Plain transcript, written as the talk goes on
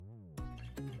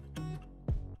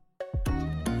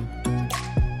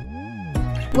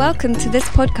Welcome to this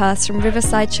podcast from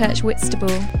Riverside Church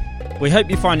Whitstable. We hope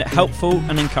you find it helpful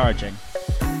and encouraging.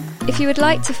 If you would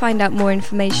like to find out more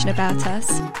information about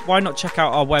us, why not check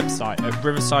out our website at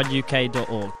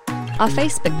riversideuk.org, our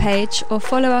Facebook page, or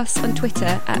follow us on Twitter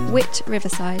at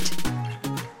 @WhitRiverside.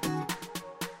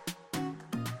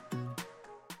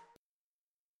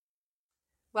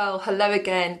 Well, hello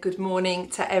again. Good morning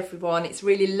to everyone. It's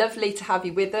really lovely to have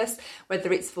you with us,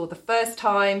 whether it's for the first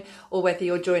time or whether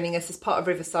you're joining us as part of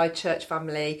Riverside Church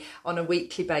family on a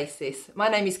weekly basis. My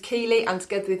name is Keely, and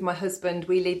together with my husband,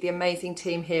 we lead the amazing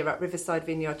team here at Riverside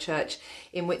Vineyard Church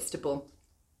in Whitstable.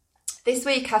 This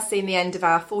week has seen the end of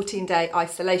our 14-day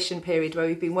isolation period where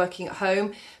we've been working at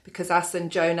home because our son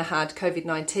Jonah had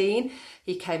COVID-19.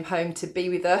 He came home to be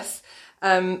with us.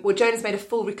 Jonah's made a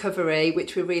full recovery,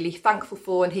 which we're really thankful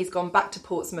for, and he's gone back to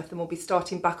Portsmouth and will be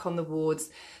starting back on the wards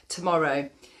tomorrow.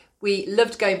 We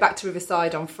loved going back to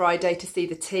Riverside on Friday to see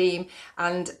the team,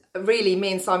 and really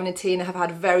me and Simon and Tina have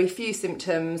had very few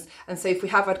symptoms, and so if we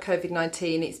have had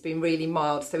COVID-19, it's been really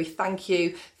mild. So we thank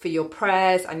you for your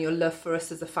prayers and your love for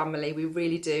us as a family. We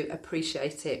really do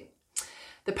appreciate it.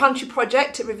 The pantry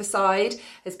project at Riverside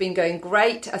has been going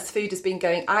great as food has been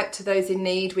going out to those in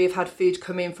need. We have had food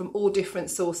come in from all different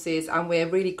sources, and we're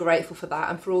really grateful for that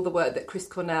and for all the work that Chris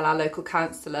Cornell, our local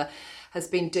councillor, has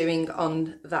been doing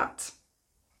on that.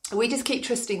 We just keep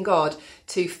trusting God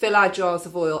to fill our jars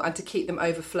of oil and to keep them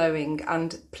overflowing.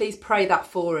 And please pray that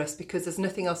for us, because there's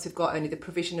nothing else we've got, only the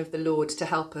provision of the Lord to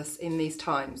help us in these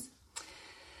times.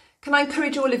 Can I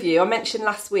encourage all of you? I mentioned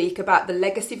last week about the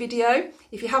legacy video.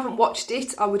 If you haven't watched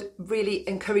it, I would really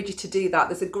encourage you to do that.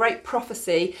 There's a great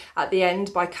prophecy at the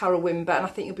end by Carol Wimber, and I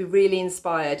think you'll be really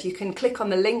inspired. You can click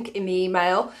on the link in the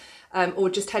email or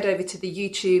just head over to the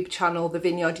YouTube channel, the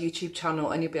Vineyard YouTube channel,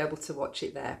 and you'll be able to watch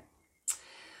it there.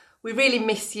 We really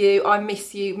miss you. I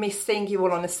miss you, miss seeing you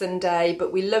all on a Sunday,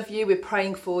 but we love you. We're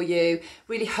praying for you.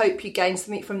 Really hope you gained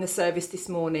something from the service this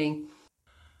morning.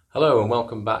 Hello and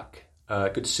welcome back.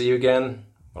 Good to see you again.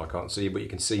 Well, I can't see you, but you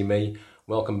can see me.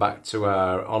 Welcome back to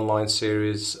our online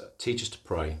series, Teach Us to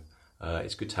Pray.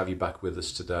 It's good to have you back with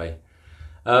us today.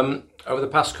 Over the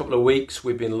past couple of weeks,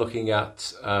 we've been looking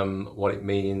at what it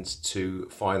means to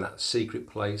find that secret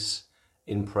place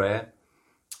in prayer.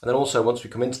 And then also, once we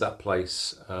come into that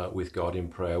place with God in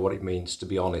prayer, what it means to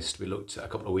be honest. We looked a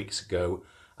couple of weeks ago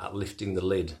at lifting the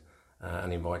lid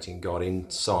and inviting God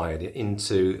inside,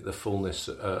 into the fullness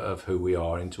of who we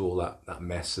are, into all that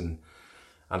mess and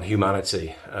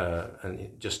humanity,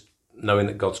 and just knowing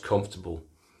that God's comfortable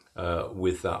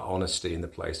with that honesty in the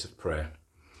place of prayer.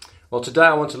 Well, today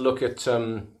I want to look at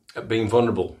being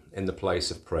vulnerable in the place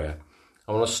of prayer.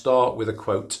 I want to start with a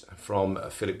quote from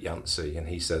Philip Yancey, and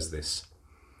he says this: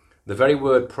 "The very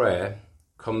word prayer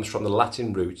comes from the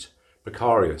Latin root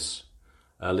precarius,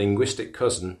 a linguistic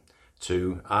cousin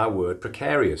to our word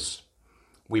precarious.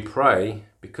 We pray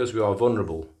because we are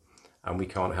vulnerable and we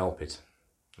can't help it."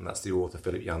 And that's the author,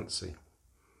 Philip Yancey.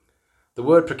 The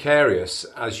word precarious,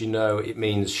 as you know, it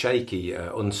means shaky,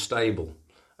 unstable,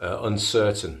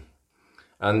 uncertain.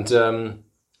 And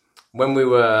when we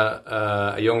were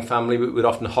a young family, we would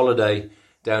often holiday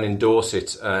down in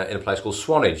Dorset in a place called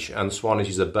Swanage. And Swanage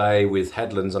is a bay with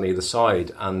headlands on either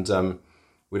side. And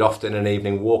we'd often in an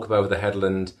evening walk up over the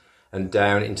headland and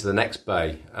down into the next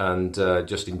bay and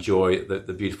just enjoy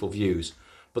the beautiful views.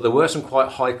 But there were some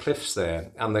quite high cliffs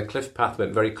there, and the cliff path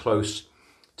went very close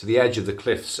to the edge of the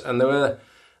cliffs. And there were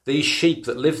these sheep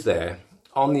that lived there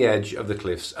on the edge of the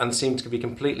cliffs and seemed to be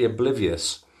completely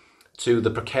oblivious to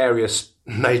the precarious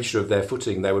nature of their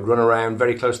footing. They would run around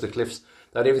very close to the cliffs.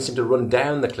 They'd even seem to run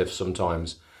down the cliffs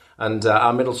sometimes. And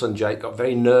our middle son Jake got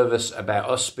very nervous about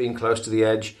us being close to the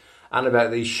edge and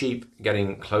about these sheep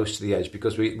getting close to the edge,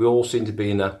 because we all seem to be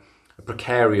in a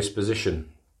precarious position.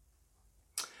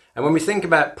 And when we think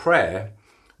about prayer,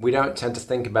 we don't tend to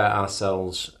think about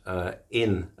ourselves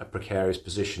in a precarious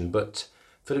position. But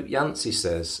Philip Yancey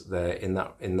says there in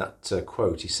that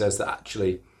quote, he says that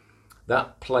actually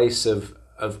that place of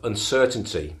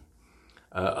uncertainty,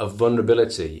 of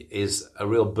vulnerability, is a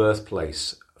real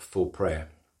birthplace for prayer.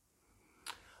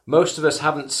 Most of us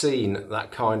haven't seen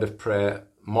that kind of prayer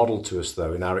modelled to us,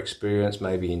 though, in our experience,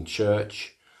 maybe in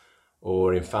church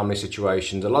or in family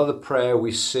situations. A lot of the prayer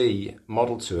we see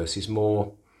modelled to us is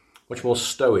much more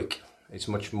stoic. It's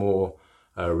much more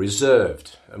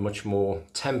reserved and much more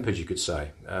tempered, you could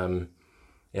say.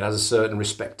 It has a certain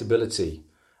respectability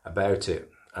about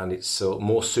it, and it's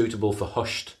more suitable for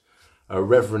hushed,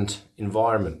 reverent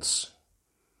environments.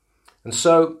 And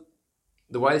so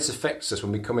the way this affects us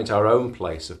when we come into our own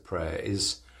place of prayer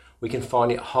is we can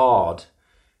find it hard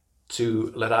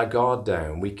to let our guard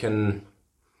down. We can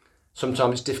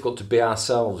Sometimes it's difficult to be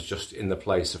ourselves just in the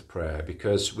place of prayer,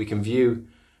 because we can view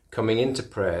coming into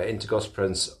prayer, into God's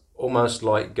presence, almost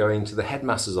like going to the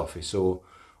headmaster's office or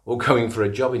going for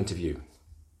a job interview.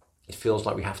 It feels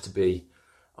like we have to be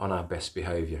on our best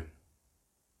behaviour.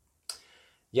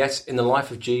 Yet in the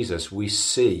life of Jesus, we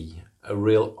see a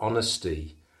real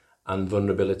honesty and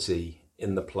vulnerability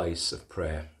in the place of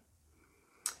prayer.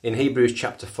 In Hebrews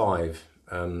chapter 5,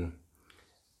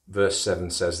 verse 7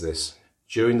 says this: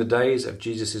 "During the days of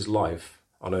Jesus' life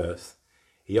on earth,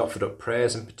 he offered up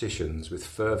prayers and petitions with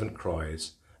fervent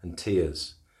cries and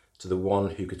tears to the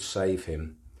one who could save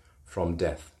him from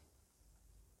death."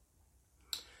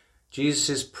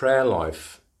 Jesus' prayer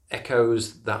life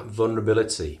echoes that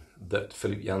vulnerability that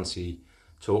Philip Yancey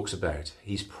talks about.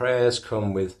 His prayers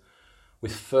come with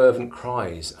fervent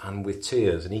cries and with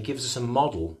tears, and he gives us a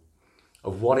model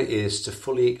of what it is to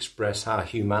fully express our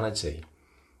humanity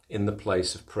in the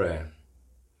place of prayer.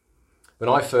 When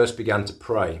I first began to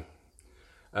pray,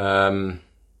 I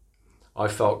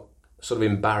felt sort of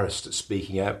embarrassed at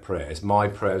speaking out prayers. My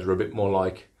prayers were a bit more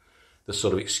like the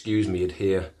sort of excuse me you'd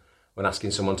hear when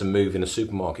asking someone to move in a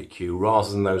supermarket queue,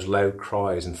 rather than those loud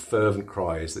cries and fervent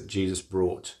cries that Jesus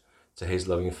brought to his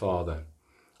loving Father.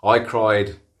 I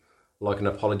prayed like an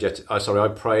apologetic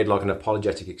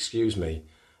excuse me,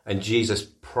 and Jesus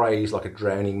prays like a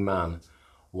drowning man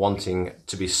wanting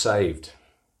to be saved.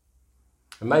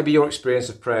 And maybe your experience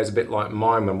of prayer is a bit like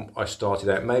mine when I started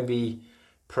out. Maybe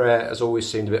prayer has always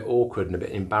seemed a bit awkward and a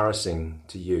bit embarrassing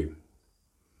to you.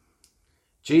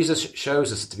 Jesus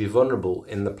shows us to be vulnerable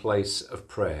in the place of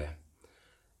prayer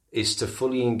is to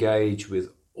fully engage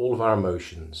with all of our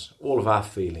emotions, all of our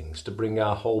feelings, to bring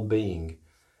our whole being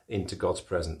into God's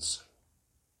presence.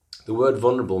 The word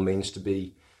vulnerable means to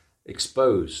be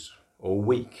exposed or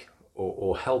weak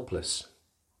or helpless,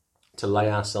 to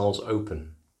lay ourselves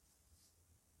open.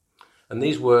 And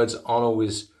these words aren't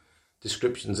always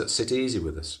descriptions that sit easy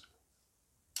with us.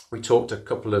 We talked a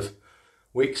couple of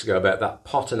weeks ago about that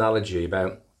pot analogy,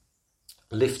 about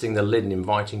lifting the lid and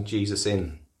inviting Jesus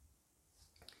in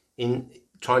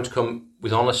trying to come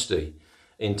with honesty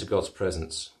into God's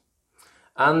presence.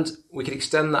 And we could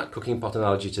extend that cooking pot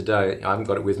analogy today. I haven't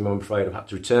got it with me, I'm afraid I've had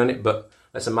to return it, but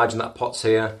let's imagine that pot's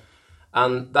here.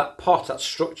 And that pot, that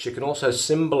structure, can also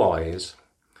symbolise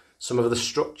some of the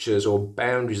structures or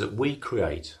boundaries that we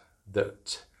create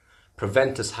that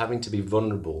prevent us having to be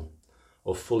vulnerable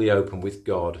or fully open with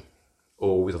God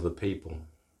or with other people.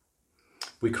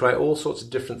 We create all sorts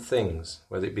of different things,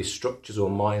 whether it be structures or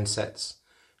mindsets,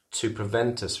 to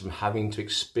prevent us from having to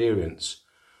experience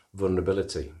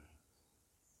vulnerability.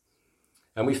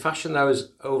 And we fashion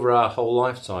those over our whole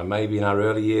lifetime. Maybe in our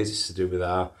early years it's to do with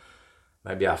our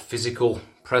physical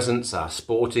presence, our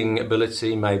sporting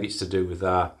ability. Maybe it's to do with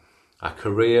our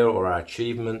career or our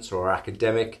achievements or our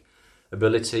academic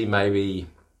ability. Maybe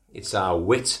it's our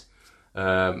wit.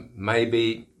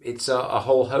 Maybe it's a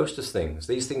whole host of things.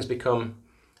 These things become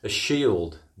a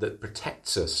shield that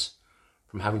protects us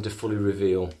from having to fully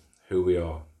reveal who we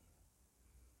are.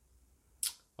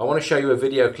 I want to show you a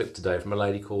video clip today from a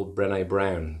lady called Brené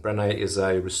Brown. Brené is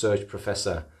a research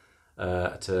professor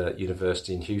at a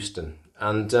university in Houston.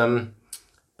 And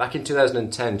back in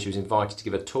 2010, she was invited to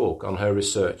give a talk on her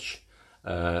research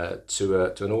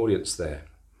to an audience there.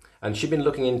 And she'd been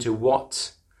looking into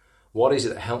what is it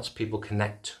that helps people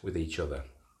connect with each other.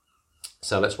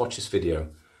 So let's watch this video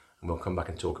and we'll come back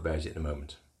and talk about it in a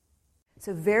moment.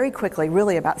 So very quickly,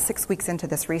 really about 6 weeks into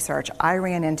this research, I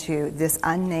ran into this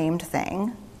unnamed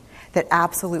thing that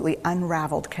absolutely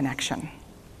unraveled connection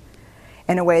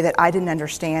in a way that I didn't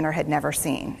understand or had never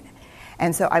seen.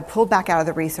 And so I pulled back out of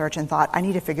the research and thought, I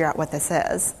need to figure out what this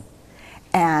is.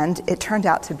 And it turned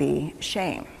out to be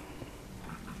shame.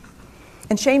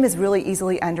 And shame is really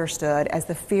easily understood as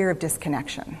the fear of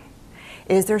disconnection.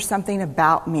 Is there something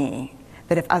about me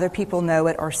that if other people know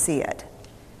it or see it,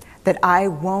 that I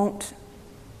won't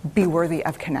be worthy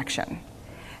of connection?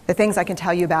 The things I can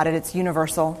tell you about it, it's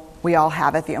universal. We all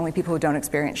have it. The only people who don't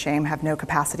experience shame have no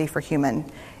capacity for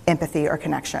human empathy or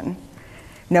connection.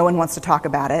 No one wants to talk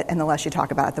about it, and the less you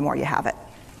talk about it, the more you have it.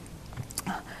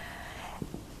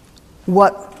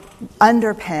 What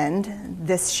underpinned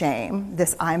this shame,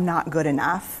 this I'm not good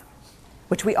enough,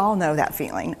 which we all know that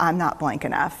feeling, I'm not blank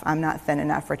enough, I'm not thin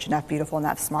enough, rich enough, beautiful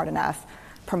enough, smart enough,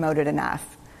 promoted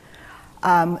enough.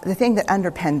 The thing that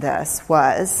underpinned this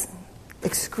was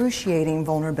excruciating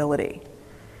vulnerability.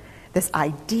 This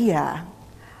idea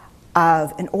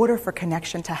of, in order for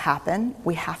connection to happen,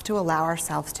 we have to allow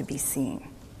ourselves to be seen,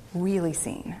 really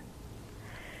seen.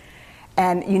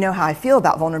 And you know how I feel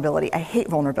about vulnerability. I hate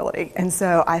vulnerability. And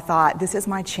so I thought, this is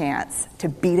my chance to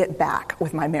beat it back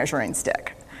with my measuring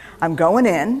stick. I'm going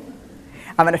in.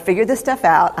 I'm going to figure this stuff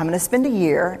out. I'm going to spend a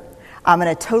year. I'm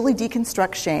going to totally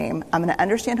deconstruct shame. I'm going to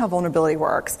understand how vulnerability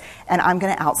works. And I'm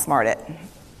going to outsmart it.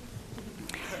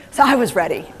 So I was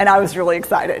ready. And I was really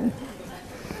excited.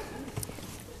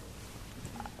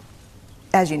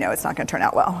 As you know, it's not going to turn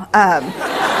out well.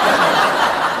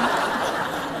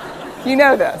 You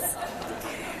know this.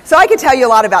 So I could tell you a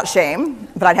lot about shame,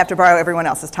 but I'd have to borrow everyone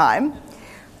else's time.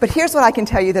 But here's what I can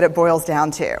tell you that it boils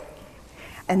down to.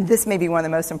 And this may be one of the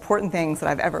most important things that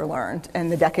I've ever learned in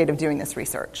the decade of doing this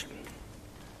research.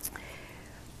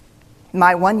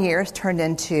 My 1 year has turned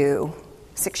into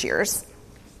 6 years,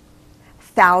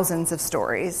 thousands of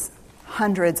stories,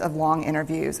 hundreds of long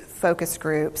interviews, focus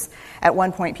groups. At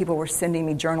one point, people were sending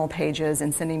me journal pages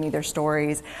and sending me their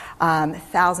stories,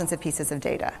 thousands of pieces of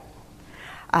data.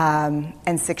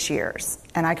 And 6 years.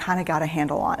 And I kind of got a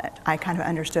handle on it. I kind of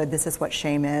understood this is what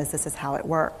shame is, this is how it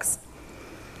works.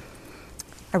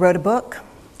 I wrote a book,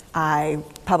 I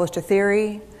published a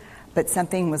theory, but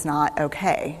something was not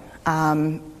okay.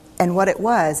 And what it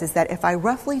was is that if I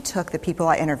roughly took the people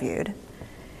I interviewed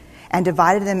and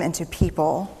divided them into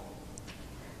people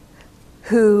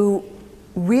who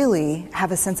really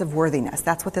have a sense of worthiness,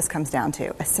 that's what this comes down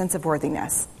to, a sense of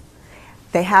worthiness.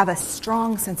 They have a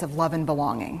strong sense of love and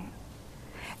belonging.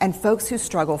 And folks who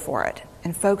struggle for it,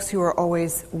 and folks who are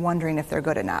always wondering if they're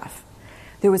good enough.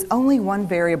 There was only one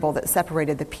variable that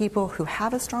separated the people who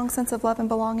have a strong sense of love and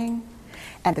belonging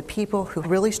and the people who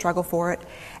really struggle for it,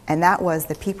 and that was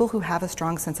the people who have a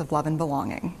strong sense of love and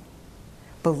belonging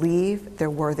believe they're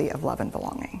worthy of love and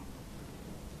belonging.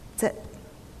 That's it.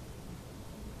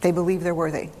 They believe they're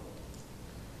worthy.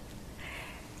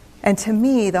 And to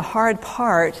me, the hard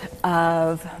part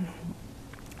of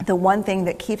the one thing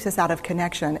that keeps us out of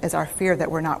connection is our fear that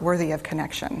we're not worthy of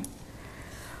connection,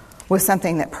 was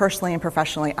something that personally and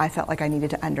professionally I felt like I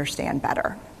needed to understand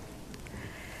better.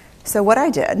 So what I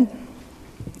did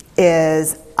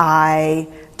is I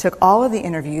took all of the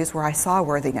interviews where I saw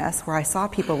worthiness, where I saw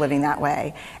people living that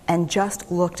way, and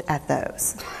just looked at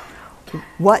those.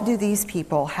 What do these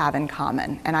people have in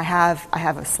common? And I have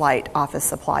a slight office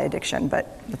supply addiction,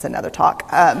 but that's another talk.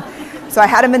 So I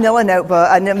had a manila notebook,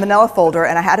 a manila folder,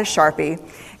 and I had a Sharpie.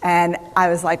 And I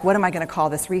was like, what am I going to call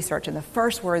this research? And the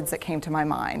first words that came to my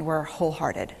mind were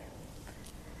wholehearted.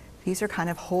 These are kind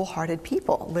of wholehearted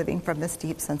people living from this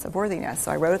deep sense of worthiness.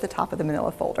 So I wrote at the top of the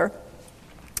manila folder.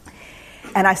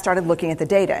 And I started looking at the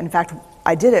data. In fact,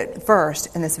 I did it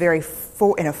first in this in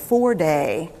a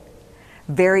 4-day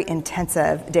very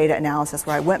intensive data analysis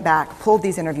where I went back, pulled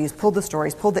these interviews, pulled the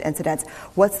stories, pulled the incidents.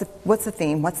 What's the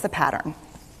theme? What's the pattern?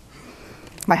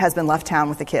 My husband left town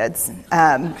with the kids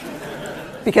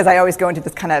because I always go into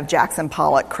this kind of Jackson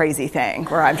Pollock crazy thing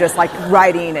where I'm just like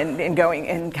writing and going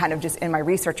and kind of just in my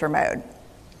researcher mode.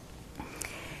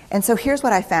 And so here's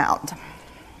what I found.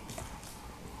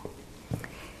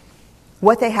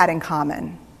 What they had in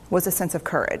common was a sense of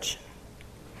courage.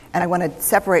 And I want to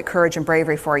separate courage and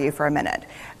bravery for you for a minute.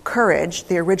 Courage,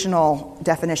 the original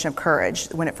definition of courage,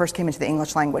 when it first came into the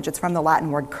English language, it's from the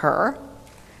Latin word cur,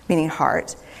 meaning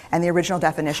heart. And the original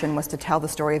definition was to tell the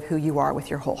story of who you are with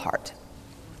your whole heart.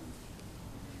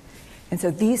 And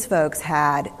so these folks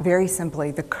had, very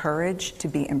simply, the courage to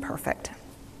be imperfect.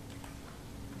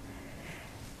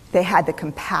 They had the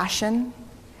compassion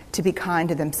to be kind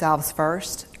to themselves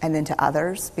first and then to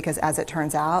others, because as it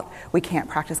turns out, we can't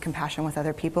practice compassion with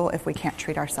other people if we can't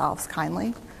treat ourselves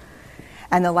kindly.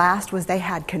 And the last was they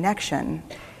had connection,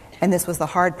 and this was the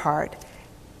hard part,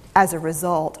 as a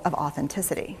result of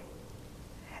authenticity.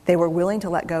 They were willing to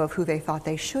let go of who they thought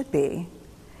they should be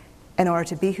in order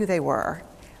to be who they were,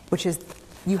 which is,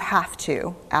 you have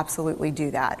to absolutely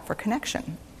do that for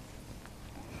connection.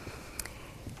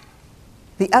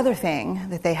 The other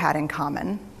thing that they had in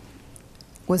common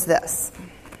was this.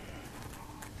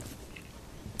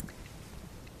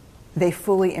 They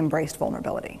fully embraced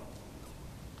vulnerability.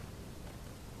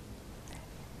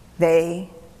 They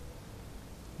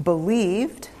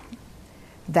believed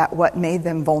that what made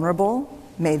them vulnerable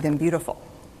made them beautiful.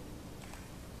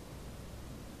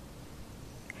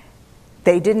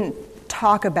 They didn't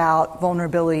talk about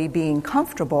vulnerability being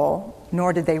comfortable,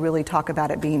 nor did they really talk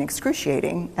about it being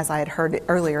excruciating, as I had heard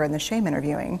earlier in the shame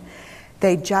interviewing.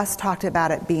 They just talked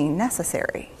about it being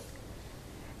necessary.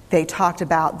 They talked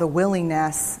about the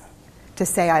willingness to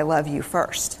say, I love you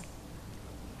first.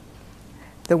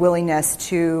 The willingness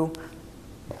to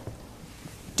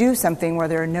do something where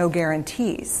there are no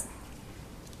guarantees.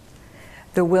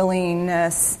 The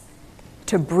willingness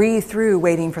to breathe through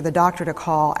waiting for the doctor to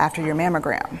call after your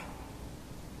mammogram.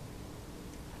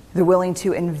 They're willing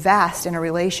to invest in a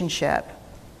relationship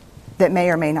that may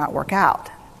or may not work out.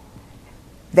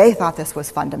 They thought this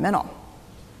was fundamental.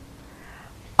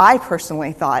 I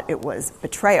personally thought it was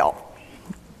betrayal.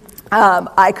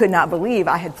 I could not believe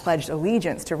I had pledged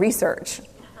allegiance to research,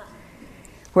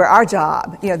 where our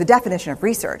job, the definition of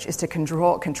research is to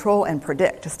control and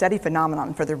predict, to study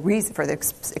phenomenon for the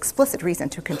explicit reason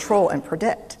to control and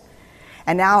predict.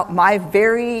 And now my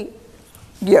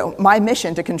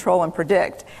mission to control and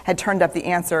predict had turned up the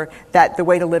answer that the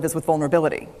way to live is with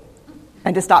vulnerability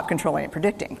and to stop controlling and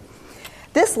predicting.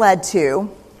 This led to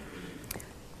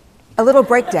a little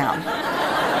breakdown,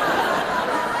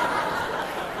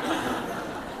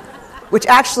 which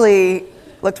actually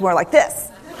looked more like this.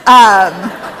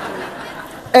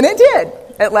 And it did.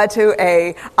 It led to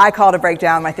I call it a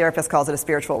breakdown, my therapist calls it a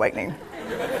spiritual awakening.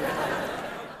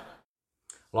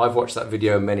 Well, I've watched that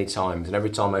video many times, and every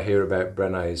time I hear about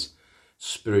Brené's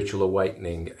spiritual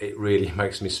awakening, it really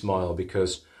makes me smile,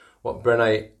 because what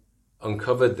Brené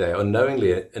uncovered there,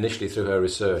 unknowingly initially through her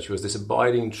research, was this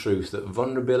abiding truth that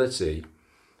vulnerability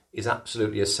is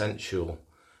absolutely essential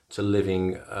to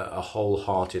living a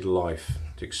wholehearted life,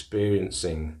 to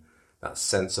experiencing that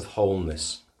sense of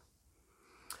wholeness.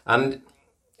 And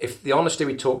if the honesty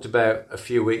we talked about a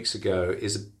few weeks ago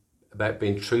is about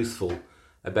being truthful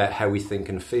about how we think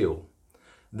and feel,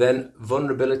 then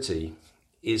vulnerability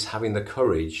is having the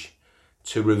courage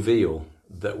to reveal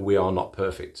that we are not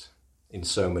perfect in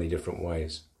so many different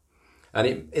ways.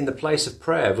 And in the place of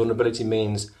prayer, vulnerability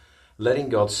means letting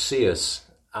God see us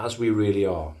as we really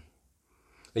are.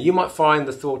 Now, you might find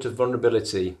the thought of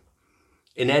vulnerability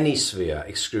in any sphere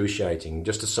excruciating,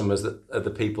 just as some of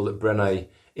the people that Brené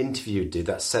interviewed did.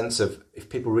 That sense of, if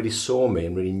people really saw me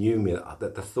and really knew me,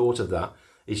 that the thought of that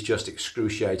is just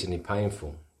excruciatingly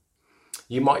painful.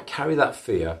 You might carry that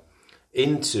fear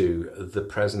into the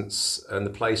presence and the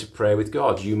place of prayer with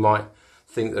God. You might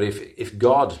think that if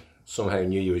God somehow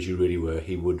knew you as you really were,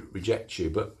 he would reject you.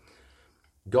 But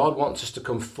God wants us to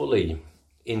come fully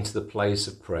into the place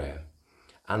of prayer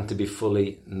and to be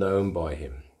fully known by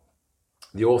him.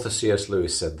 The author C.S.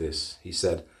 Lewis said this. He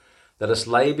said, "Let us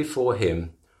lay before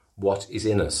him what is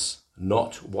in us,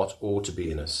 not what ought to be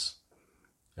in us."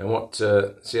 And what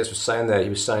C.S. was saying there, he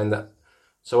was saying that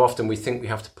so often we think we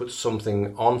have to put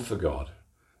something on for God,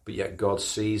 but yet God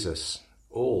sees us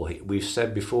all. We've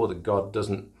said before that God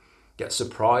doesn't get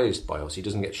surprised by us. He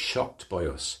doesn't get shocked by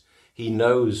us. He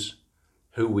knows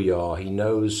who we are. He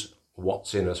knows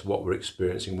what's in us, what we're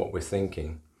experiencing, what we're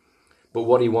thinking. But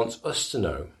what he wants us to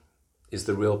know is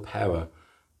the real power,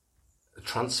 the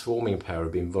transforming power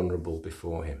of being vulnerable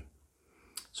before him.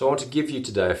 So I want to give you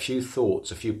today a few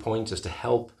thoughts, a few pointers to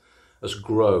help us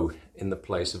grow in the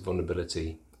place of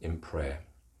vulnerability in prayer.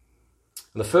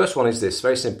 And the first one is this,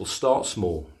 very simple: start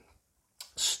small.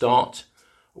 Start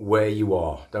where you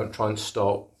are. Don't try and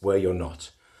start where you're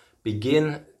not.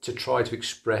 Begin to try to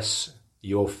express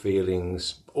your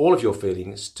feelings, all of your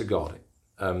feelings, to God.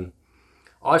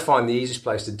 I find the easiest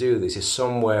place to do this is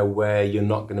somewhere where you're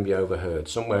not going to be overheard,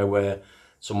 somewhere where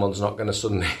someone's not going to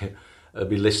suddenly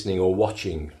be listening or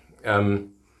watching.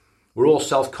 We're all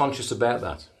self-conscious about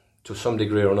that to some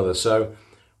degree or another. So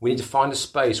we need to find a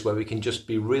space where we can just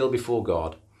be real before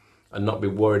God and not be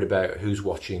worried about who's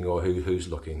watching or who's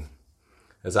looking.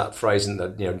 There's that phrase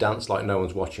that, dance like no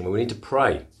one's watching. We need to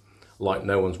pray like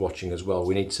no one's watching as well.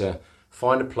 We need to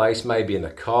find a place, maybe in a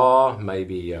car,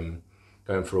 maybe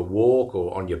going for a walk,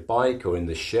 or on your bike, or in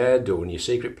the shed, or in your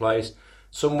secret place,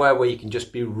 somewhere where you can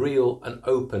just be real and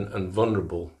open and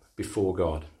vulnerable before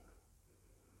God.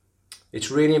 It's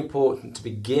really important to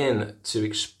begin to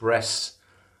express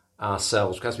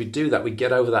ourselves, because as we do that, we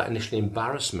get over that initial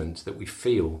embarrassment that we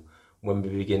feel when we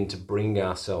begin to bring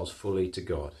ourselves fully to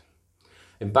God.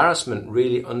 Embarrassment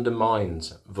really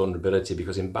undermines vulnerability,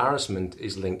 because embarrassment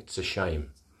is linked to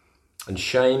shame, and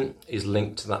shame is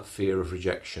linked to that fear of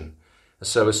rejection. And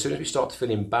so as soon as we start to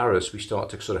feel embarrassed, we start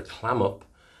to sort of clam up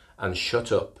and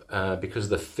shut up because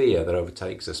of the fear that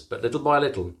overtakes us. But little by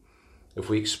little, if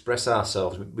we express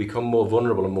ourselves, we become more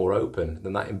vulnerable and more open,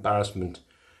 then that embarrassment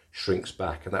shrinks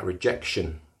back, and that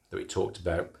rejection that we talked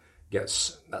about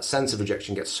that sense of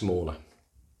rejection gets smaller.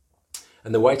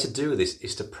 And the way to do this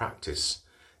is to practice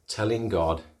telling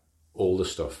God all the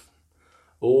stuff,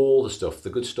 the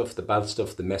good stuff, the bad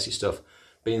stuff, the messy stuff,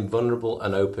 being vulnerable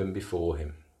and open before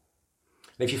him.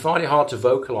 And if you find it hard to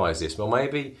vocalize this, well,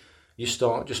 maybe you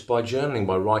start just by journaling,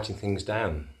 by writing things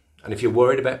down. And if you're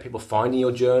worried about people finding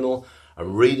your journal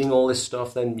and reading all this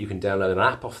stuff, then you can download an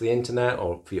app off the internet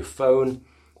or for your phone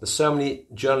There's so many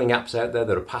journaling apps out there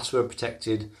that are password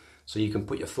protected, so you can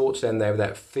put your thoughts down there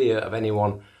without fear of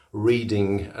anyone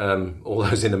reading all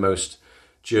those innermost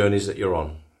journeys that you're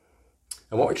on.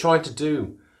 And what we're trying to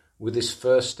do with this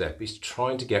first step is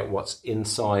trying to get what's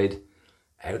inside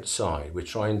outside. We're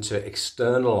trying to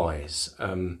externalize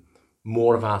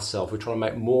more of ourselves. We're trying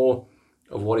to make more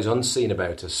of what is unseen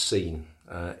about us seen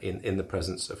in the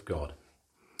presence of God.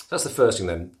 So that's the first thing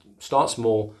then. Start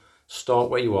small,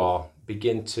 start where you are,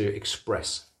 begin to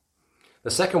express.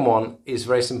 The second one is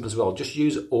very simple as well. Just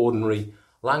use ordinary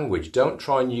language. Don't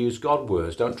try and use God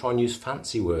words. Don't try and use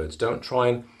fancy words. Don't try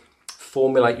and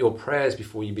formulate your prayers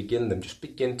before you begin them. Just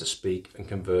begin to speak and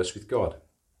converse with God.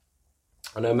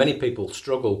 I know many people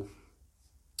struggle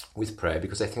with prayer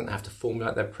because they think they have to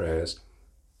formulate their prayers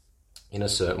in a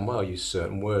certain way, or use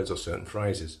certain words or certain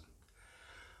phrases.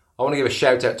 I want to give a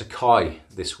shout out to Kai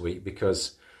this week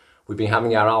because we've been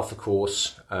having our Alpha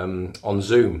course on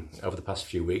Zoom over the past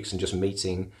few weeks and just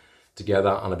meeting together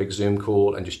on a big Zoom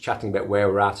call and just chatting about where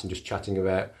we're at and just chatting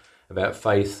about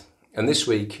faith. And this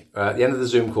week, at the end of the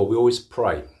Zoom call, we always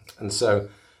pray. And so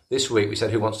this week we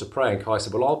said, who wants to pray? And Kai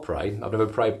said, well, I'll pray. I've never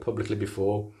prayed publicly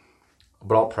before,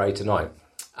 but I'll pray tonight.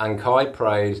 And Kai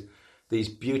prayed these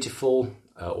beautiful,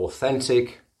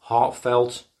 authentic,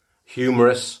 heartfelt,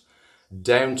 humorous,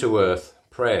 down-to-earth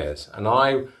prayers. And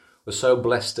I was so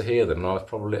blessed to hear them.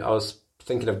 And I was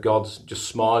thinking of God just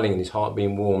smiling and his heart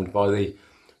being warmed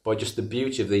by just the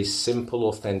beauty of these simple,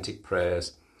 authentic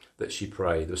prayers that she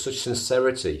prayed. There was such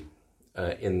sincerity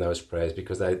in those prayers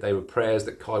because they were prayers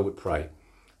that Kai would pray.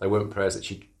 They weren't prayers that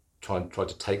she tried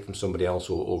to take from somebody else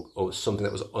or something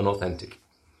that was unauthentic.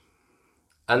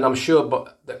 And I'm sure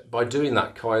by doing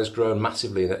that, Kai has grown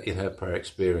massively in her prayer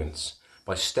experience.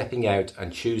 By stepping out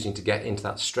and choosing to get into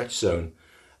that stretch zone,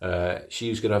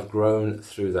 she's going to have grown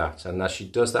through that. And as she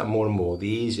does that more and more, the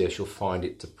easier she'll find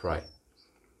it to pray.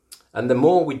 And the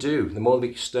more we do, the more we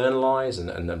externalize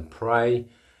and pray,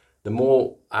 the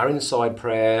more our inside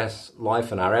prayer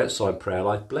life and our outside prayer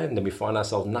life blend, and we find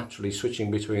ourselves naturally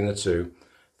switching between the two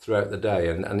throughout the day.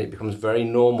 And it becomes very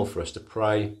normal for us to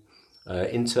pray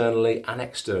internally and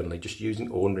externally, just using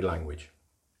ordinary language.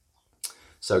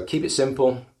 So keep it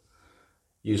simple,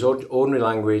 use ordinary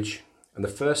language. And the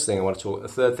third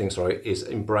thing, is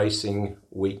embracing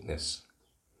weakness.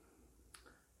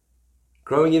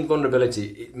 Growing in vulnerability,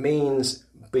 it means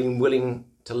being willing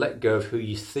to let go of who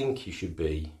you think you should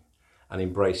be and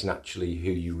embracing actually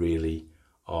who you really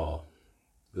are.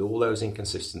 With all those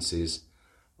inconsistencies,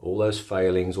 all those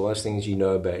failings, all those things you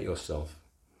know about yourself.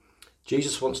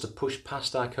 Jesus wants to push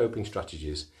past our coping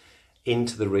strategies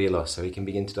into the real us so he can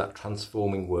begin to do that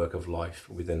transforming work of life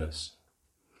within us.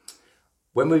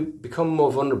 When we become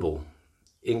more vulnerable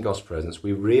in God's presence,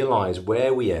 we realise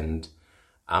where we end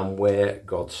and where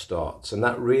God starts. And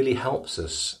that really helps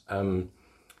us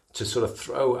to sort of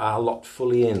throw our lot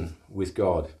fully in with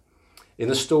God. In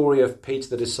the story of Peter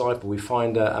the disciple, we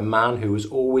find a man who was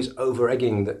always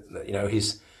over-egging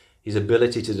his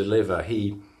ability to deliver.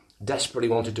 He desperately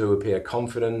wanted to appear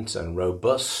confident and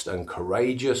robust and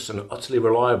courageous and utterly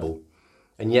reliable.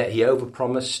 And yet he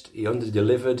overpromised, he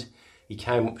underdelivered, he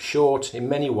came up short in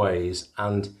many ways,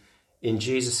 and in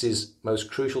Jesus' most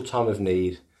crucial time of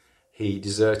need, he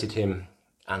deserted him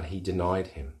and he denied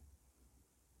him.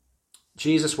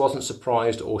 Jesus wasn't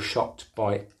surprised or shocked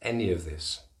by any of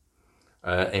this.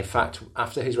 In fact,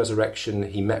 after his resurrection,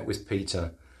 he met with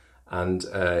Peter and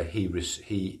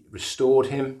he restored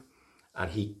him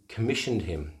and he commissioned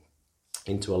him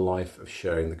into a life of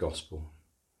sharing the gospel.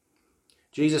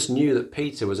 Jesus knew that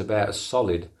Peter was about as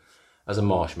solid as a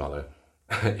marshmallow.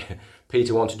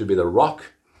 Peter wanted to be the rock,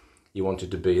 he wanted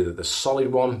to be the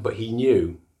solid one, but he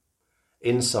knew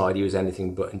inside he was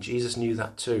anything but, and Jesus knew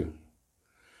that too.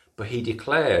 But he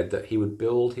declared that he would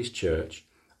build his church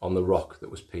on the rock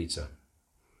that was Peter.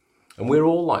 And we're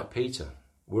all like Peter.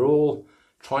 We're all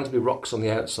trying to be rocks on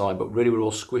the outside, but really we're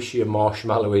all squishy and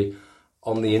marshmallowy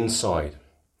on the inside.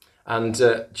 And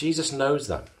Jesus knows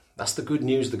that. That's the good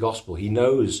news of the gospel. He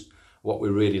knows what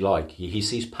we're really like. He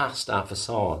sees past our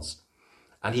facades.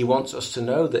 And he wants us to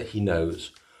know that he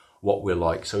knows what we're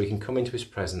like, so we can come into his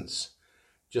presence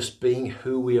just being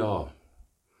who we are.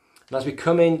 And as we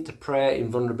come into prayer in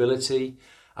vulnerability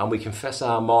and we confess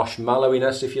our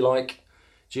marshmallowiness, if you like,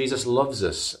 Jesus loves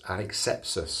us and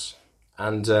accepts us.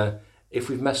 And if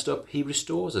we've messed up, he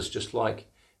restores us just like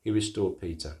he restored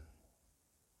Peter.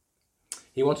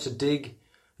 He wants to dig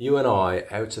you and I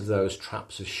out of those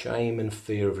traps of shame and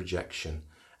fear of rejection.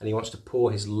 And he wants to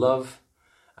pour his love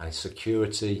and his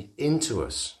security into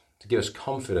us to give us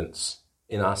confidence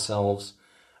in ourselves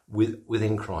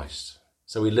within Christ.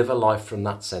 So we live a life from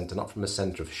that centre, not from a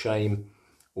centre of shame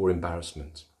or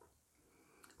embarrassment.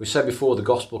 We said before, the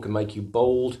gospel can make you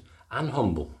bold and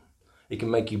humble. It can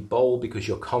make you bold because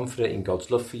you're confident in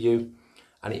God's love for you,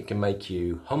 and it can make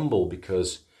you humble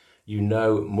because you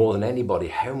know more than anybody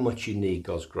how much you need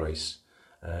God's grace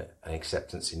and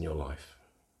acceptance in your life.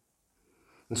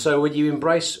 And so when you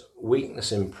embrace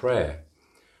weakness in prayer,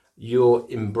 you're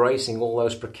embracing all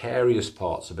those precarious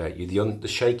parts about you, the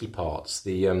shaky parts,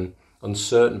 the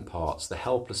uncertain parts, the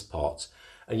helpless parts,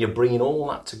 and you're bringing all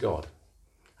that to God.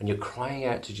 And you're crying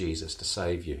out to Jesus to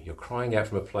save you. You're crying out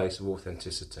from a place of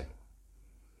authenticity.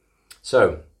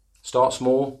 So, start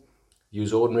small,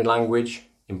 use ordinary language,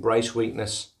 embrace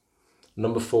weakness.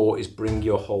 Number 4 is bring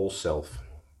your whole self.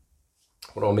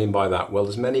 What do I mean by that? Well,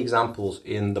 there's many examples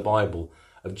in the Bible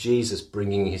of Jesus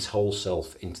bringing his whole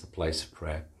self into the place of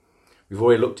prayer. We've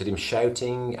already looked at him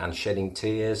shouting and shedding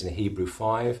tears in Hebrew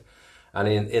 5. And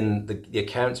in the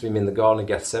accounts of him in the Garden of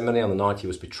Gethsemane on the night he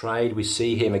was betrayed, we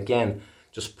see him again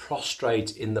just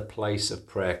prostrate in the place of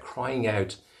prayer, crying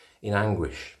out in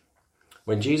anguish.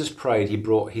 When Jesus prayed, he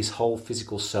brought his whole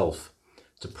physical self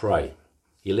to pray.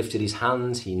 He lifted his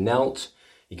hands, he knelt,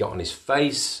 he got on his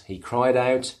face, he cried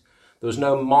out. There was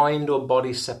no mind or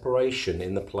body separation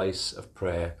in the place of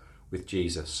prayer with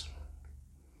Jesus.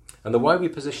 And the way we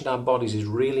position our bodies is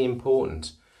really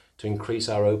important to increase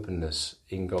our openness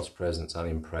in God's presence and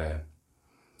in prayer.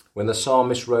 When the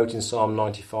psalmist wrote in Psalm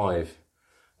 95,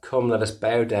 "Come, let us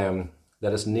bow down,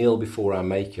 let us kneel before our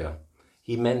Maker,"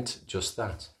 he meant just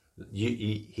that.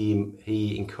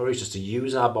 He encouraged us to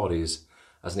use our bodies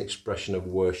as an expression of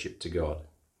worship to God.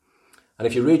 And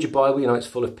if you read your Bible, you know it's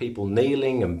full of people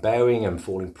kneeling and bowing and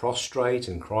falling prostrate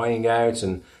and crying out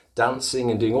and dancing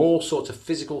and doing all sorts of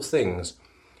physical things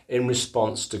in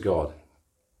response to God.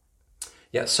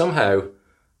 Yet somehow,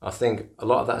 I think a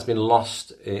lot of that has been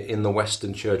lost in the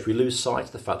Western church. We lose sight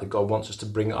of the fact that God wants us to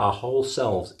bring our whole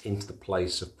selves into the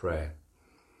place of prayer.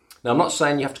 Now, I'm not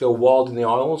saying you have to go wild in the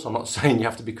aisles. I'm not saying you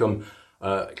have to become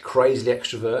crazily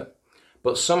extrovert.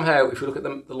 But somehow, if we look at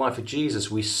the life of Jesus,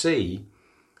 we see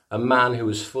a man who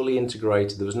was fully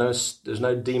integrated. There was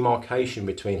no demarcation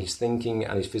between his thinking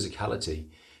and his physicality.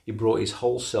 He brought his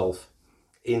whole self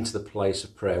into the place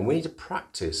of prayer. And we need to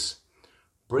practice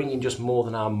bringing just more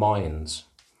than our minds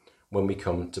when we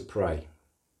come to pray.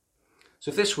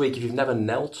 So if this week, if you've never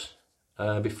knelt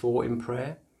before in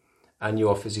prayer and you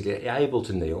are physically able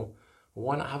to kneel, well,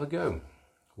 why not have a go?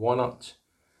 Why not,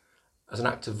 as an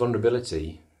act of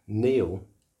vulnerability, kneel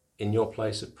in your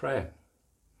place of prayer?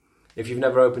 If you've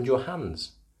never opened your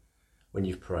hands when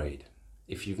you've prayed,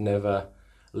 if you've never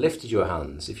lifted your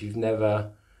hands, if you've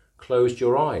never closed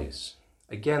your eyes,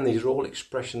 again, these are all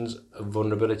expressions of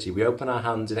vulnerability. We open our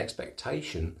hands in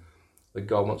expectation that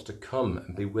God wants to come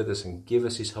and be with us and give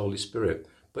us his Holy Spirit.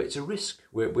 But it's a risk.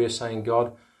 We're saying,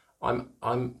 God,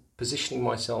 I'm positioning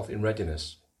myself in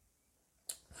readiness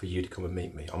for you to come and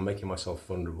meet me. I'm making myself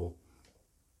vulnerable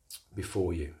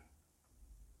before you.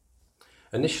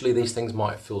 Initially, these things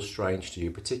might feel strange to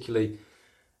you, particularly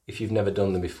if you've never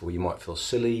done them before. You might feel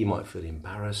silly, you might feel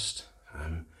embarrassed.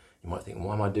 You might think,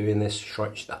 why am I doing this?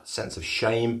 That sense of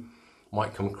shame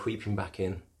might come creeping back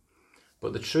in.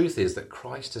 But the truth is that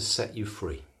Christ has set you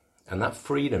free. And that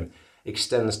freedom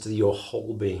extends to your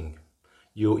whole being.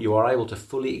 You are able to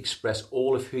fully express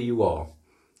all of who you are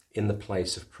in the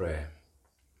place of prayer.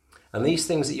 And these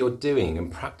things that you're doing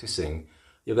and practicing,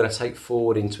 you're going to take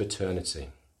forward into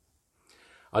eternity.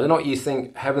 I don't know what you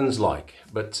think heaven's like,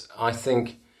 but I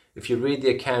think if you read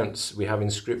the accounts we have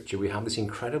in Scripture, we have this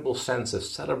incredible sense of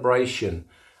celebration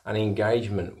and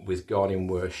engagement with God in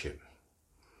worship.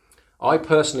 I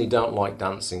personally don't like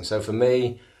dancing, so for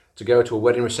me, to go to a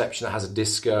wedding reception that has a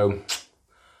disco,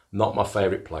 not my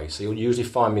favourite place. So you'll usually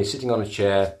find me sitting on a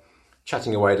chair,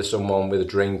 chatting away to someone with a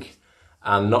drink,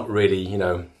 and not really,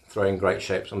 throwing great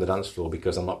shapes on the dance floor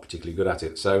because I'm not particularly good at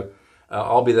it. So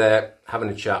I'll be there having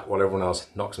a chat while everyone else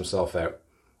knocks himself out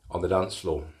on the dance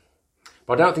floor.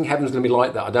 But I don't think heaven's going to be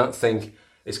like that. I don't think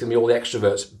it's going to be all the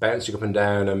extroverts bouncing up and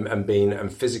down and being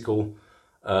physical,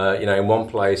 in one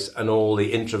place, and all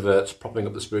the introverts propping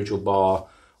up the spiritual bar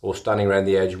or standing around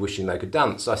the edge wishing they could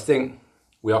dance. I think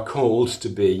we are called to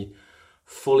be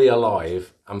fully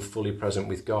alive and fully present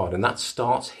with God. And that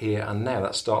starts here and now.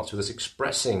 That starts with us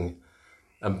expressing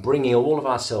and bringing all of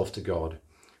ourselves to God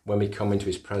when we come into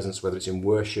his presence, whether it's in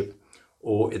worship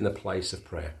or in the place of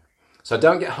prayer. So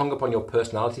don't get hung up on your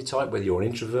personality type, whether you're an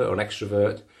introvert or an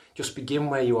extrovert. Just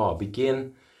begin where you are.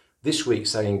 Begin this week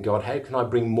saying, God, how can I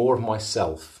bring more of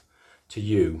myself to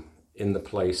you in the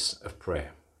place of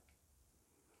prayer?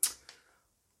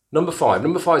 Number five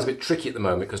is a bit tricky at the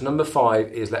moment, because number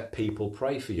 5 is let people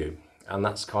pray for you. And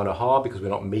that's kind of hard because we're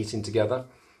not meeting together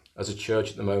as a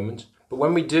church at the moment. But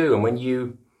when we do, and when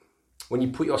you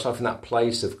put yourself in that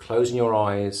place of closing your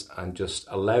eyes and just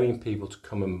allowing people to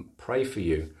come and pray for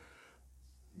you,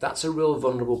 that's a real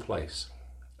vulnerable place.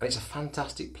 And it's a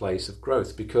fantastic place of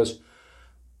growth, because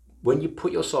when you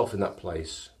put yourself in that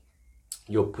place,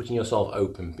 you're putting yourself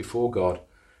open before God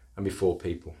and before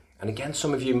people. And again,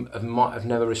 some of you might have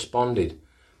never responded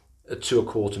to a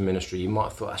call to ministry. You might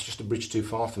have thought, that's just a bridge too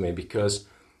far for me, because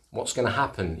what's going to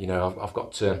happen? I've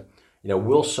got to,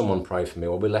 will someone pray for me?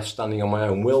 Or will I be left standing on my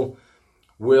own? What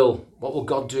will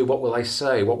God do? What will they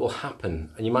say? What will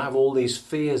happen? And you might have all these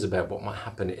fears about what might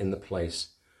happen in the place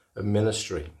of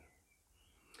ministry.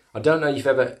 I don't know if you've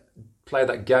ever played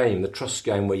that game, the trust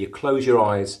game, where you close your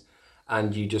eyes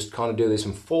and you just kind of do this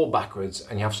and fall backwards,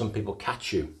 and you have some people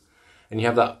catch you. And you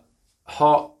have that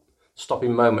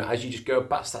heart-stopping moment as you just go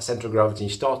past that centre of gravity and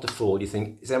you start to fall. You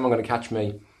think, is anyone going to catch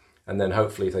me? And then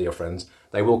hopefully, if they're your friends,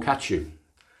 they will catch you.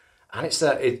 And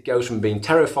it goes from being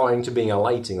terrifying to being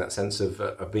elating, that sense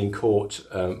of being caught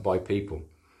by people.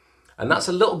 And that's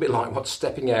a little bit like what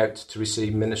stepping out to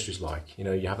receive ministry is like.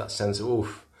 You have that sense of,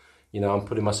 oof, I'm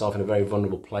putting myself in a very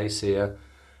vulnerable place here.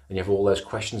 And you have all those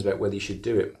questions about whether you should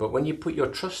do it. But when you put your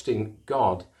trust in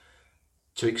God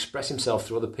to express himself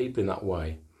through other people in that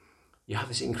way, you have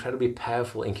this incredibly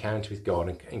powerful encounter with God,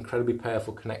 an incredibly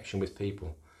powerful connection with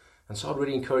people. And so I'd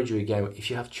really encourage you again, if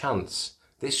you have chance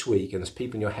this week and there's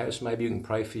people in your house maybe who can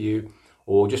pray for you,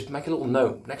 or just make a little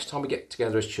note. Next time we get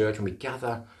together as church and we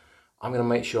gather, I'm going to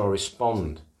make sure I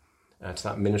respond to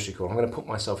that ministry call. I'm going to put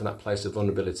myself in that place of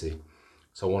vulnerability.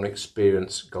 So I want to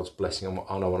experience God's blessing and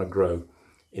I want to grow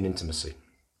in intimacy.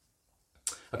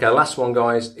 Okay, the last one,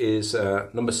 guys, is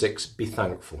number 6, be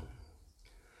thankful.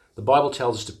 The Bible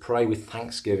tells us to pray with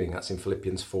thanksgiving. That's in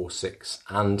Philippians 4:6.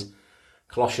 And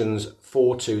Colossians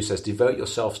 4:2 says, devote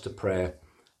yourselves to prayer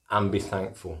and be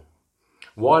thankful.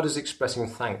 Why does expressing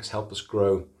thanks help us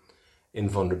grow in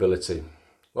vulnerability?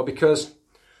 Well, because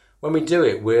when we do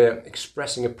it, we're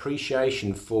expressing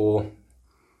appreciation for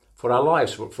our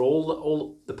lives, for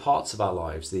all the parts of our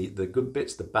lives, the good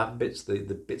bits, the bad bits, the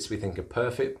bits we think are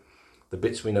perfect, the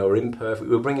bits we know are imperfect.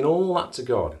 We're bringing all that to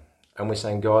God, and we're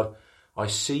saying, God, I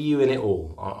see you in it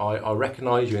all. I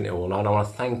recognise you in it all, and I want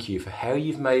to thank you for how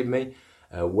you've made me,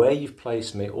 where you've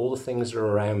placed me, all the things that are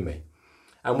around me.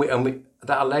 And we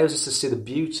that allows us to see the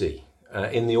beauty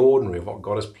in the ordinary of what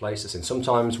God has placed us in.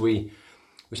 Sometimes we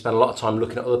spend a lot of time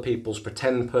looking at other people's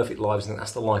pretend perfect lives and think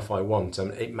that's the life I want.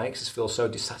 And it makes us feel so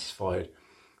dissatisfied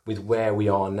with where we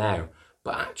are now.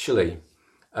 But actually,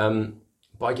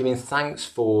 by giving thanks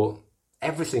for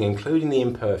everything, including the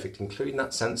imperfect, including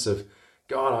that sense of,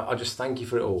 God, I just thank you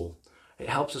for it all. It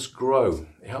helps us grow.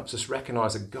 It helps us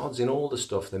recognise that God's in all the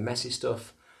stuff, the messy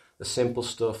stuff, the simple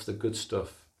stuff, the good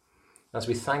stuff. As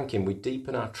we thank him, we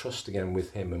deepen our trust again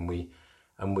with him, and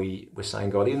we're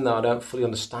saying, God, even though I don't fully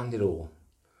understand it all,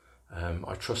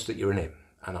 I trust that you're in it,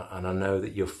 and I know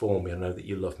that you're for me, I know that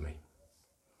you love me.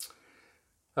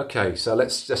 Okay, so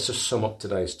let's just sum up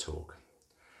today's talk.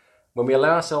 When we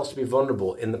allow ourselves to be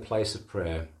vulnerable in the place of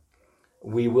prayer,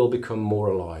 we will become more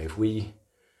alive. We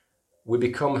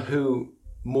become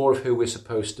more of who we're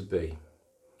supposed to be.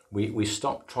 We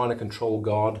stop trying to control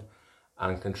God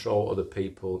and control other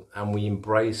people, and we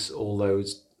embrace all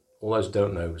those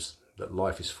don't knows that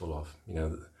life is full of.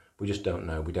 We just don't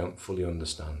know. We don't fully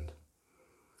understand.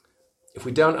 If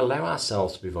we don't allow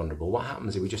ourselves to be vulnerable, what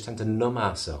happens is we just tend to numb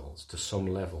ourselves to some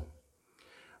level.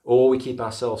 Or we keep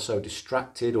ourselves so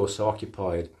distracted or so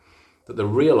occupied that the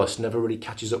real us never really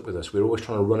catches up with us. We're always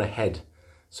trying to run ahead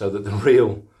so that the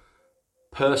real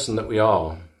person that we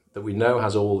are, that we know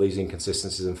has all these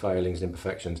inconsistencies and failings and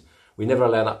imperfections, we never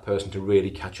allow that person to really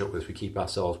catch up with us. We keep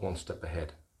ourselves one step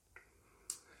ahead.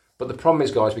 But the problem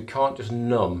is, guys, we can't just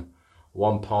numb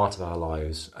one part of our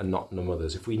lives and not numb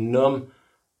others. If we numb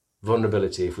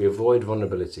vulnerability, if we avoid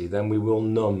vulnerability, then we will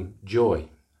numb joy,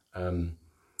 and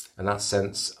that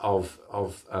sense of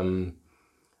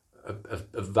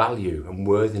value and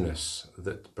worthiness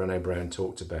that Brené Brown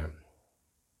talked about.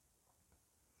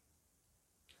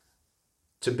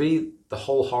 To be the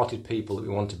wholehearted people that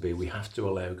we want to be, we have to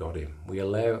allow God in. We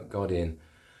allow God in,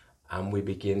 and we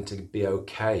begin to be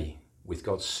okay with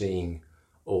God seeing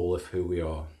all of who we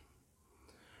are.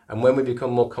 And when we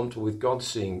become more comfortable with God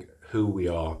seeing who we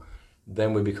are,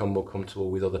 then we become more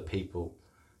comfortable with other people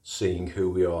seeing who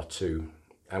we are too.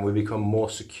 And we become more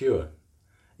secure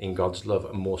in God's love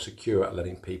and more secure at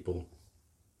letting people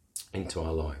into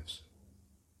our lives.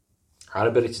 Our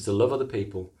ability to love other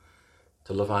people,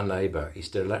 to love our neighbour is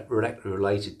directly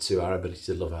related to our ability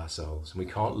to love ourselves. And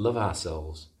we can't love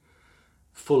ourselves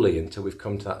fully until we've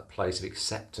come to that place of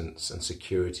acceptance and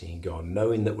security in God,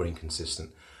 knowing that we're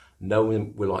inconsistent,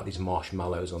 knowing we're like these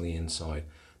marshmallows on the inside,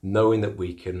 knowing that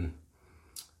we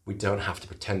don't have to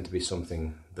pretend to be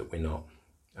something that we're not.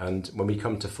 And when we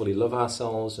come to fully love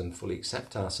ourselves and fully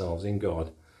accept ourselves in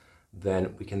God,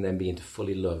 then we can then begin to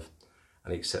fully love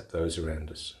and accept those around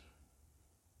us.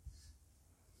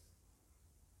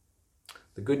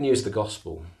 The good news of the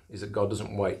gospel is that God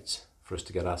doesn't wait for us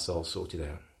to get ourselves sorted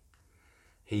out.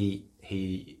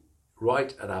 He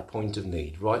right at our point of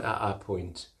need, right at our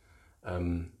point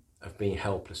of being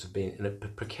helpless, of being in a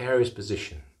precarious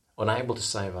position, unable to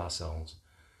save ourselves,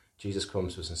 Jesus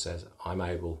comes to us and says, I'm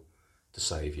able to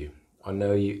save you. I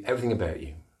know you, everything about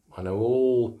you. I know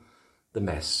all the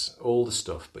mess, all the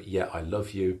stuff, but yet I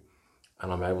love you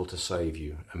and I'm able to save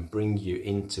you and bring you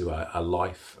into a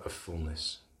life of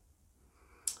fullness.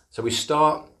 So we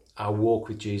start our walk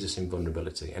with Jesus in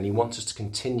vulnerability, and he wants us to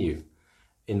continue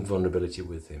in vulnerability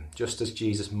with him, just as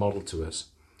Jesus modeled to us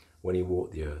when he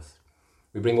walked the earth.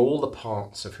 We bring all the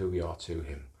parts of who we are to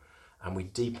him, and we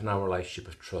deepen our relationship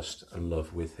of trust and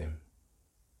love with him.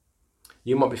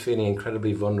 You might be feeling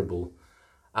incredibly vulnerable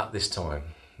at this time.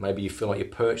 Maybe you feel like you're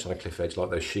perched on a cliff edge, like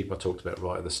those sheep I talked about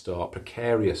right at the start,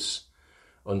 precarious,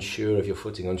 unsure of your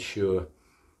footing, unsure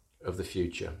of the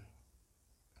future.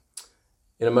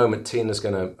 In a moment, Tina's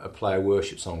going to play a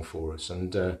worship song for us,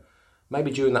 and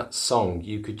maybe during that song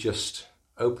you could just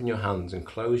open your hands and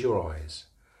close your eyes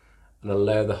and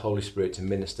allow the Holy Spirit to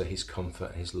minister his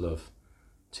comfort and his love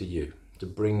to you, to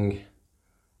bring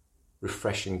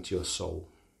refreshing to your soul.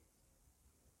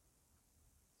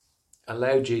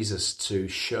 Allow Jesus to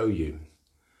show you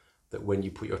that when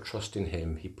you put your trust in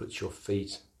him, he puts your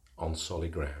feet on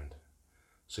solid ground,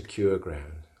 secure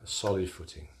ground, a solid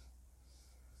footing.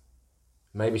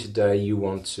 Maybe today you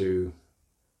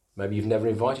maybe you've never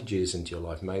invited Jesus into your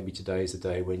life. Maybe today is the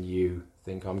day when you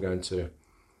think, in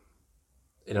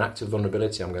an act of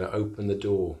vulnerability, I'm going to open the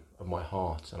door of my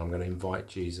heart and I'm going to invite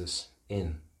Jesus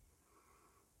in.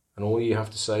 And all you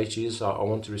have to say, Jesus, I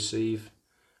want to receive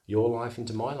your life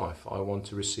into my life. I want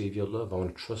to receive your love. I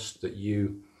want to trust that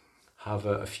you have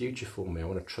a future for me. I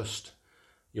want to trust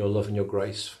your love and your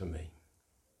grace for me.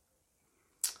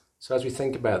 So as we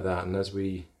think about that and as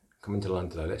we come into land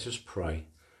today, let's just pray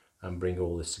and bring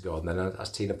all this to God. And then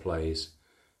as Tina plays,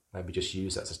 maybe just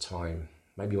use that as a time.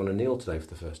 Maybe you want to kneel today for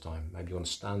the first time. Maybe you want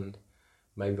to stand.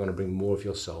 Maybe you want to bring more of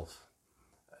yourself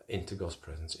into God's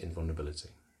presence in vulnerability.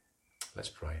 Let's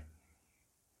pray.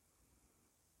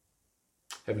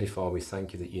 Heavenly Father, we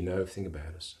thank you that you know everything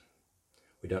about us.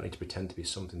 We don't need to pretend to be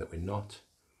something that we're not.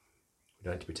 We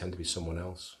don't need to pretend to be someone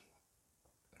else.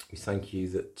 We thank you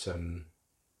that,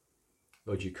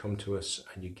 Lord, you come to us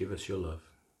and you give us your love.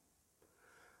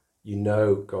 You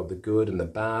know, God, the good and the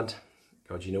bad.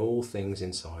 God, you know all things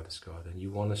inside us, God, and you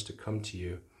want us to come to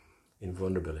you in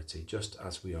vulnerability, just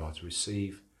as we are, to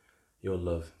receive your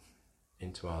love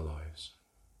into our lives.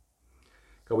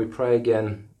 God, we pray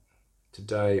again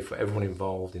today for everyone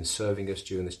involved in serving us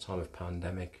during this time of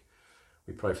pandemic.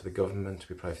 We pray for the government,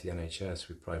 we pray for the NHS,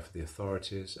 we pray for the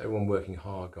authorities, everyone working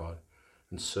hard, God,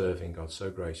 and serving, God, so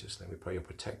graciously. We pray your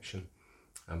protection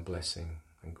and blessing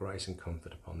and grace and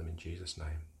comfort upon them in Jesus'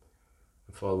 name.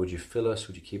 And Father, would you fill us,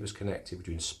 would you keep us connected, would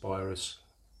you inspire us?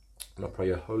 And I pray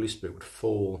your Holy Spirit would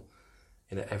fall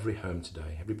in every home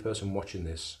today. Every person watching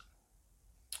this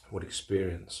would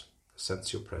experience a sense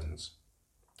of your presence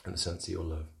and a sense of your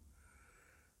love.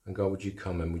 And God, would you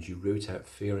come and would you root out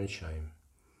fear and shame?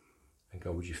 And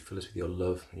God, would you fill us with your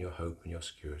love and your hope and your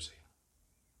security?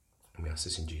 And we ask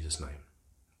this in Jesus' name.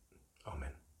 Amen.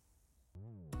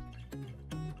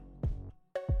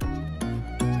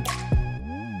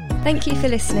 Thank you for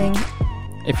listening.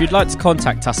 If you'd like to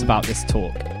contact us about this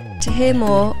talk, To hear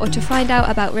more or to find out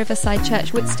about Riverside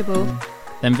Church Whitstable,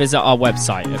 then visit our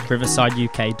website at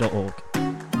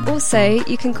riversideuk.org. Also,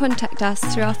 you can contact us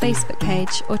through our Facebook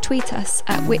page or tweet us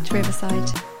at Whit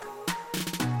Riverside.